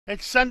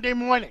It's Sunday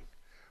morning.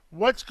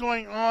 What's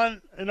going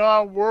on in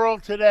our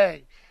world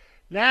today?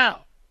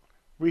 Now,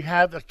 we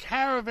have a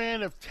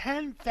caravan of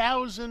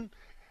 10,000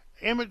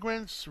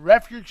 immigrants,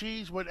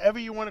 refugees, whatever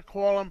you want to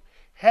call them,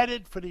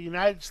 headed for the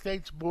United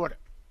States border.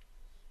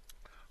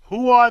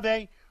 Who are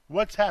they?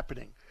 What's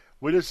happening?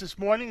 With us this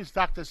morning is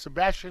Dr.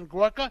 Sebastian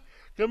Gorka.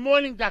 Good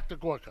morning, Dr.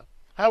 Gorka.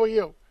 How are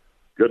you?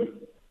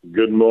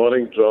 Good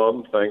morning,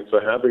 John. Thanks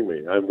for having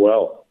me. I'm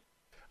well.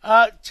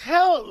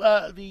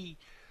 Tell the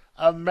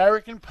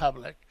American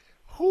public,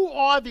 who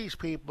are these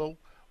people?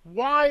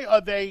 Why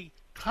are they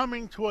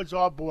coming towards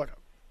our border?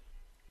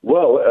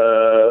 Well,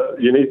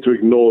 you need to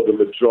ignore the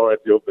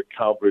majority of the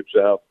coverage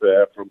out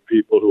there from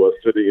people who are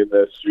sitting in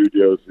their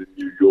studios in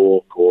New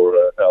York or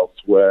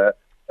elsewhere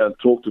and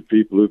talk to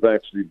people who've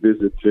actually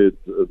visited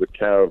the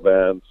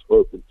caravan,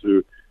 spoken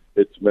to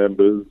its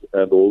members,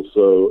 and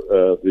also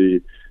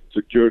the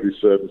security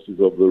services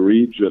of the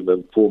region.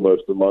 And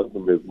foremost among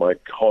them is my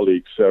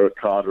colleague, Sarah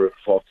Carter at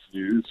Fox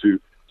News, who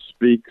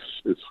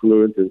is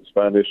fluent in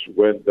Spanish,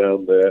 went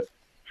down there,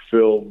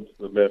 filmed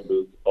the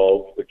members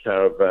of the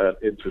caravan,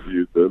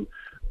 interviewed them,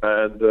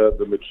 and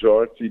the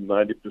majority,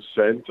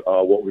 90%,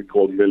 are what we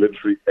call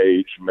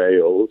military-age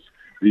males.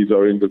 These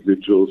are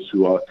individuals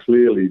who are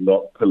clearly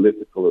not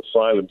political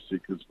asylum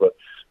seekers, but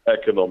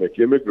economic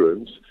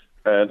immigrants.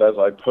 And as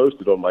I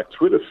posted on my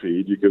Twitter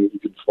feed, you can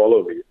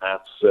follow me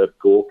at Seb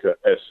Gorka,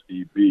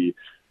 SEB.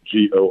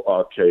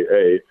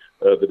 Gorka.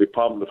 The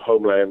Department of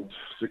Homeland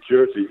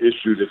Security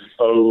issued its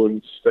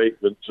own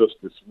statement just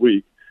this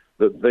week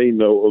that they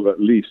know of at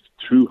least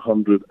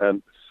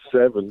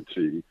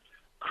 270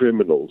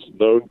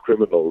 known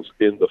criminals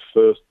in the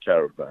first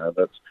caravan.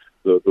 That's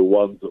the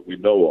ones that we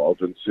know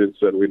of. And since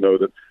then, we know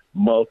that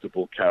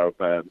multiple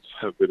caravans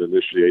have been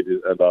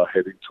initiated and are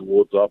heading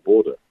towards our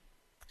border.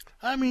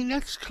 I mean,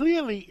 that's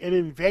clearly an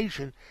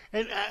invasion.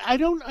 And I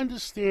don't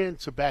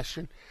understand,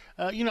 Sebastian.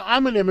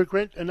 I'm an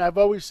immigrant, and I've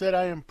always said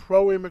I am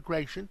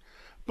pro-immigration,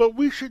 but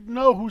we should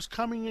know who's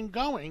coming and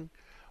going.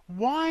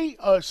 Why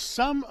are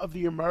some of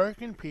the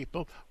American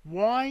people,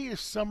 why is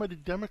some of the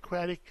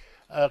Democratic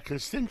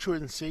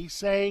constituency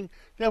saying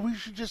that we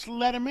should just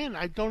let them in?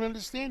 I don't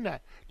understand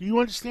that. Do you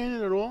understand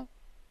it at all?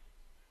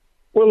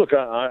 Well, look,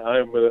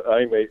 I'm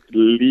a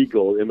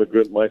legal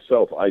immigrant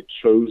myself. I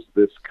chose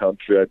this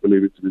country. I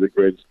believe it to be the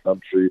greatest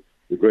country,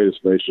 the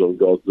greatest nation on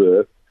God's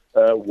earth.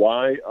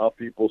 Why are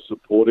people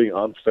supporting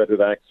unfettered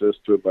access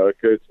to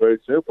America? It's very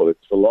simple.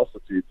 It's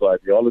philosophy. It's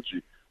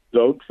ideology.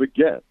 Don't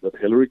forget that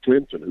Hillary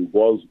Clinton, who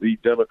was the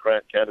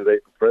Democrat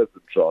candidate for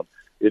president, John,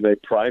 in a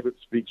private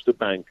speech to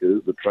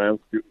bankers, the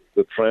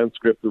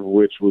transcript of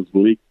which was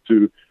leaked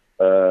to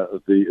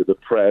the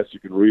press. You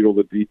can read all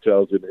the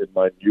details in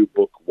my new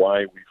book,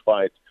 Why We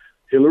Fight.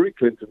 Hillary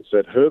Clinton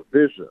said her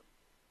vision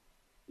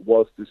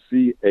was to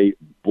see a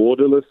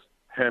borderless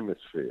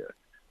hemisphere.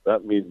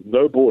 That means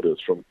no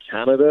borders from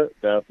Canada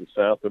down to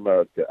South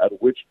America,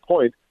 at which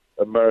point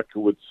America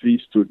would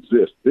cease to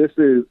exist. This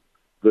is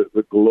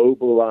the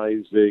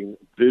globalizing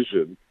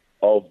vision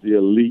of the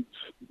elites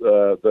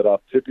that are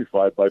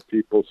typified by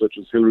people such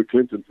as Hillary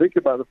Clinton. Think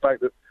about the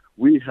fact that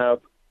we have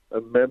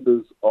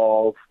members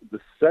of the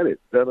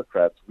Senate,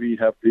 Democrats. We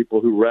have people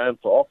who ran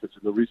for office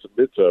in the recent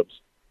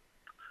midterms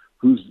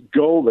whose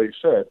goal, they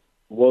said,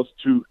 was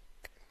to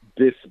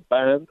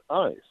disband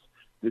ICE,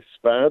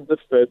 disband the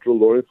federal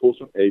law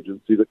enforcement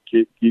agency that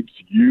keeps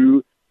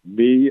you,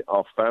 me,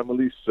 our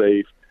families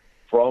safe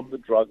from the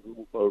drug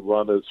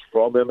runners,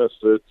 from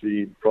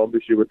MS-13, from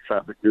the human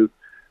traffickers.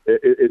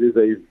 It is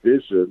a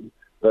vision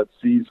that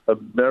sees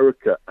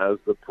America as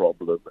the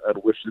problem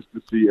and wishes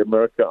to see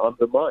America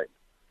undermined.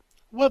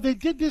 Well, they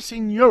did this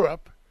in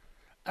Europe,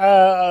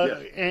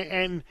 Yes.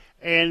 and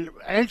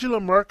Angela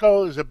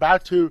Merkel is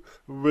about to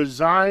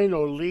resign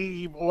or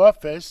leave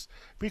office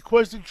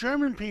because the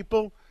German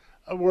people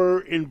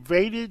were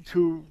invaded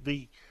to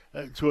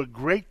a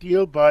great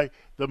deal by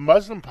the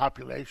Muslim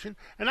population.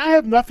 And I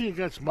have nothing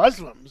against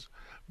Muslims,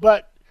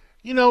 but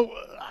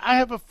I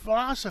have a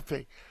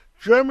philosophy: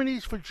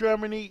 Germany's for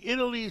Germany,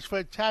 Italy's for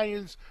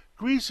Italians,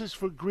 Greece is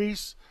for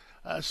Greece.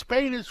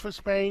 Spain is for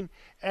Spain,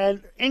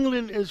 and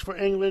England is for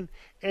England.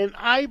 And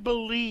I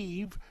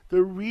believe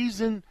the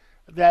reason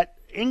that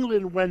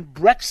England went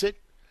Brexit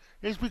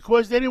is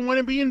because they didn't want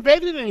to be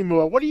invaded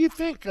anymore. What do you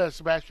think,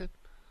 Sebastian?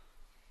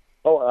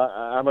 Oh,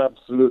 I'm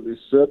absolutely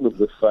certain of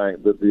the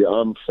fact that the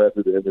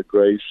unfettered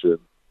immigration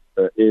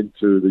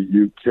into the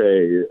UK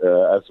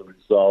as a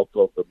result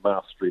of the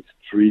Maastricht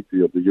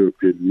Treaty of the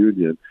European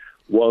Union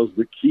was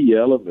the key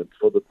element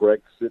for the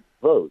Brexit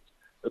vote.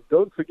 And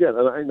don't forget,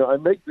 and I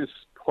make this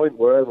point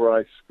wherever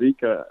I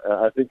speak.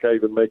 I think I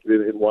even make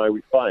it in Why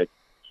We Fight.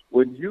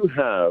 When you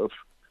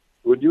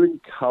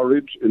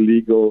encourage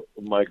illegal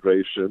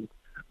migration,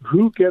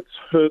 who gets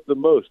hurt the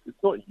most?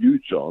 It's not you,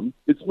 John.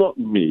 It's not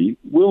me.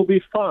 We'll be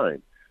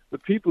fine. The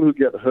people who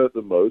get hurt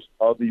the most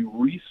are the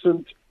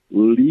recent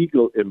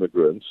legal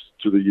immigrants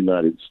to the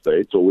United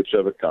States or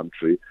whichever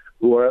country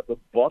who are at the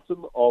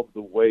bottom of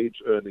the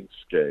wage earning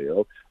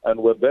scale.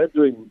 And when they're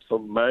doing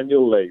some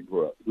manual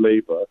labor,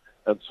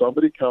 and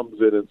somebody comes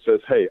in and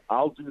says, hey,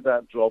 I'll do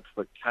that job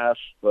for cash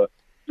for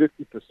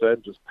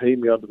 50%, just pay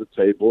me under the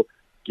table,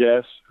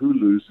 guess who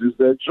loses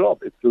their job?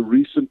 It's the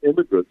recent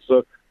immigrant.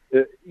 So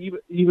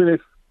even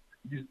if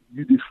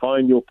you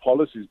define your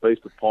policies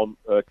based upon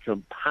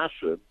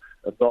compassion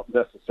and not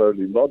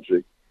necessarily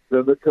logic,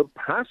 then the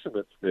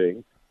compassionate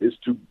thing is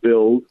to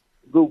build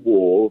the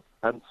wall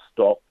and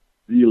stop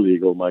the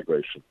illegal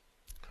migration.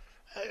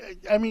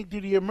 I mean, do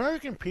the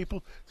American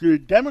people, do the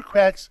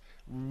Democrats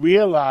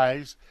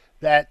realize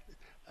that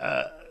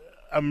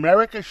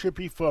America should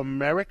be for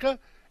America?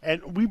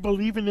 And we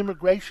believe in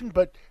immigration,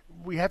 but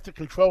we have to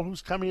control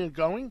who's coming and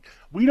going.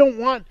 We don't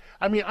want,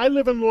 I mean, I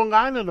live in Long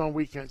Island on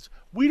weekends.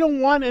 We don't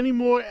want any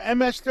more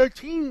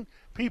MS-13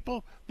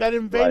 people that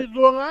invaded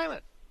Long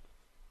Island.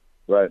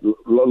 Right.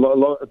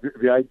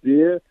 The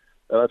idea,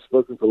 and I've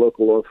spoken to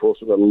local law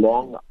enforcement, that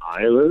Long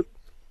Island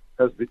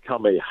has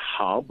become a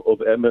hub of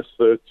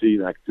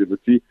MS-13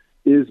 activity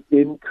is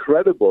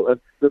incredible. And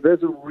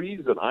there's a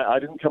reason. I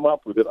didn't come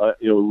up with it.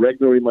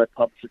 Regnery, my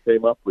publisher,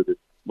 came up with it.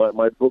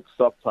 My book's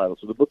subtitle.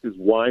 So the book is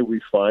Why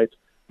We Fight,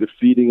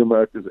 Defeating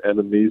America's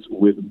Enemies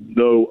with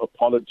No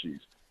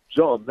Apologies.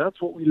 John,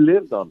 that's what we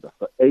lived under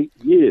for 8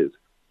 years.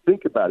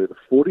 Think about it.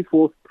 The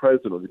 44th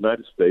president of the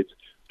United States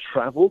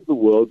traveled the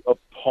world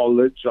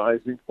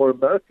apologizing for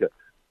America.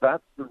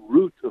 That's the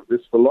root of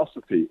this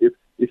philosophy.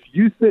 If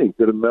you think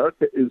that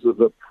America is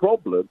the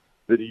problem,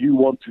 then you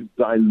want to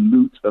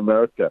dilute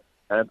America.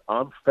 And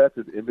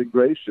unfettered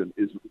immigration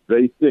is,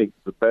 they think,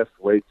 the best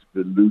way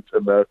to dilute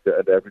America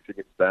and everything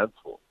it stands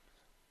for.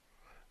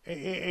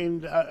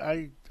 And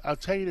I'll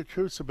tell you the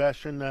truth,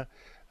 Sebastian.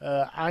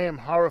 I am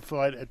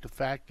horrified at the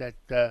fact that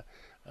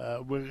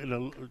we're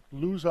going to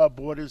lose our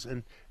borders,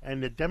 and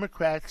the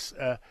Democrats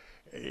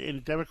in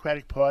the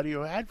Democratic Party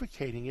are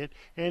advocating it.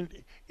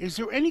 And is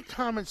there any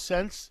common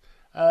sense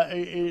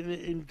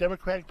in the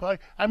Democratic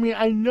Party? I mean,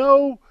 I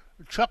know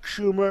Chuck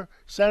Schumer,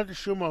 Senator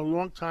Schumer, a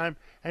long time,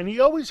 and he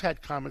always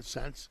had common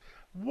sense.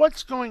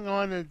 What's going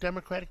on in the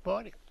Democratic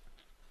Party?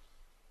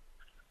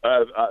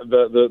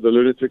 The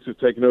lunatics have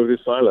taken over the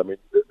asylum. I mean,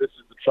 this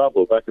is the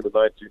trouble. Back in the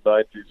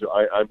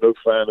 1990s, I'm no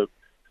fan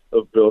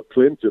of Bill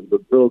Clinton,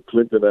 but Bill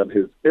Clinton and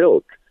his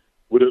ilk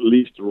would at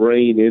least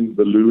rein in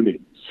the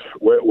loonies.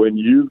 When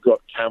you've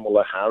got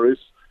Kamala Harris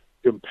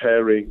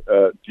comparing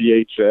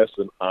DHS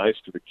and ICE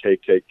to the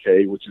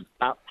KKK, which is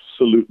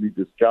absolutely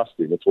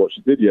disgusting. That's what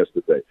she did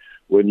yesterday.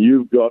 When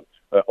you've got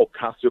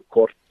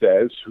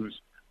Ocasio-Cortez,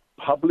 who's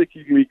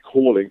publicly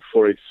calling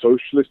for a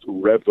socialist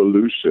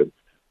revolution,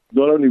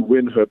 not only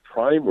win her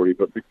primary,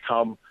 but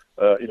become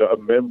a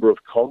member of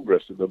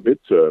Congress in the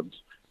midterms,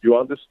 you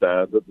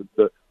understand that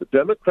the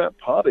Democrat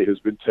Party has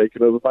been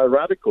taken over by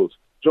radicals.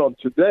 John,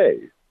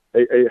 today,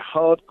 a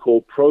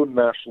hardcore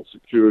pro-national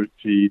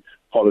security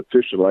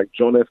politician like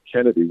John F.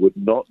 Kennedy would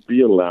not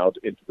be allowed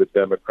into the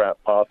Democrat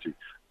Party.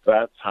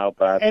 That's how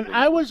bad. And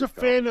I was a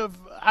fan of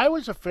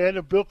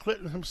Bill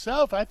Clinton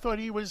himself. I thought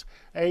he was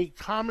a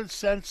common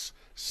sense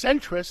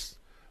centrist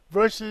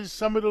versus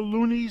some of the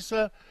loonies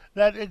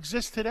that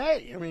exist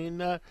today. I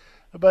mean,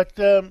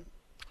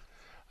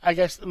 I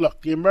guess,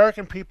 look, the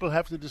American people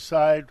have to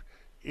decide: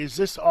 is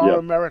this our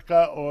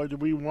America, or do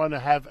we want to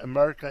have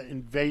America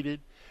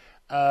invaded,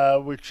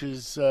 which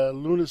is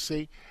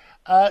lunacy?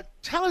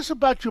 Tell us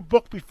about your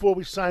book before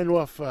we sign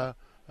off,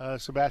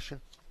 Sebastian.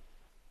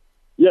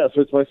 Yeah,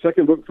 so it's my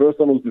second book. First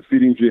one was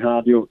Defeating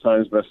Jihad, New York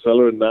Times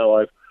bestseller, and now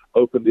I've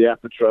opened the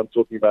aperture. I'm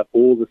talking about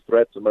all the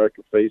threats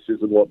America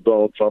faces and what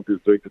Donald Trump is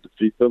doing to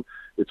defeat them.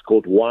 It's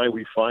called Why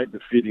We Fight,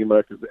 Defeating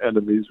America's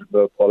Enemies with No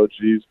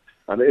Apologies.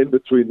 And in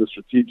between the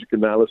strategic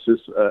analysis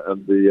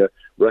and the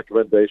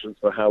recommendations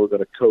for how we're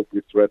going to cope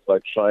with threats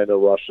like China,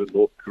 Russia,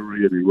 North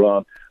Korea, and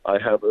Iran, I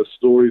have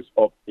stories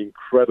of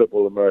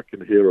incredible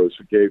American heroes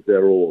who gave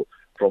their all,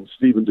 from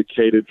Stephen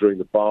Decatur during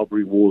the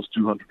Barbary Wars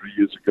 200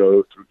 years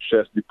ago, through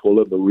Chesney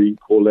Puller, Marine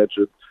Corps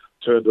legend,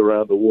 turned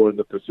around the war in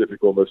the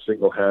Pacific almost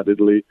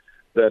single-handedly.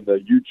 Then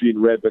Eugene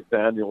Red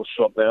McDaniel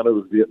shot down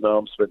over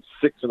Vietnam, spent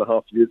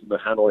 6.5 years in the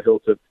Hanoi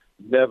Hilton,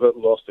 never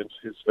lost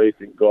his faith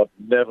in God,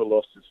 never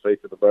lost his faith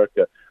in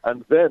America.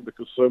 And then,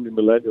 because so many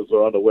millennials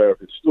are unaware of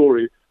his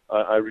story,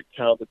 I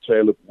recount the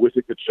tale of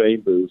Whittaker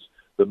Chambers,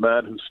 the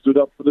man who stood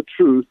up for the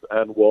truth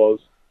and was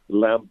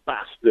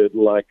lambasted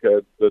like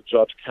the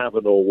Judge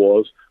Kavanaugh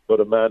was, but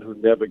a man who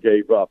never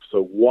gave up.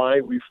 So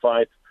Why We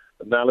Fight,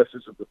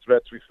 analysis of the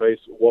threats we face,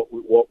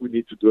 what we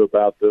need to do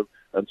about them,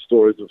 and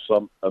stories of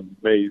some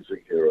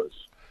amazing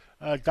heroes.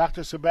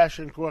 Dr.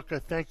 Sebastian Gorka,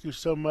 thank you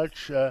so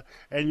much.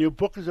 And your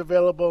book is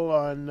available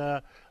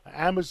on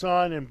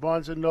Amazon and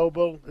Barnes &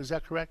 Noble. Is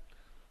that correct?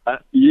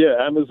 Yeah,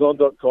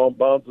 Amazon.com,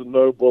 Barnes &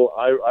 Noble.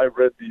 I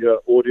read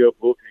the audio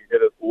book. You can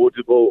get it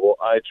Audible or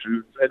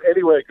iTunes. And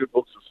anywhere good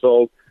books are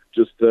sold,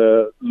 just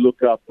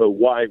look up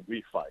Why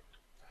We Fight.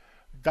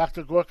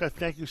 Dr. Gorka,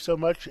 thank you so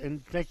much,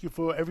 and thank you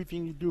for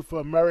everything you do for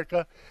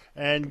America.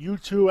 And you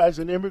too, as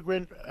an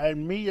immigrant,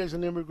 and me as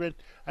an immigrant,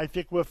 I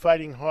think we're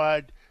fighting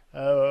hard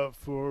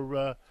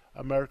for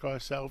America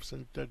ourselves,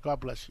 and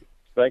God bless you.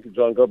 Thank you,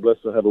 John. God bless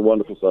you. Have a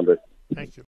wonderful Sunday. Thank you.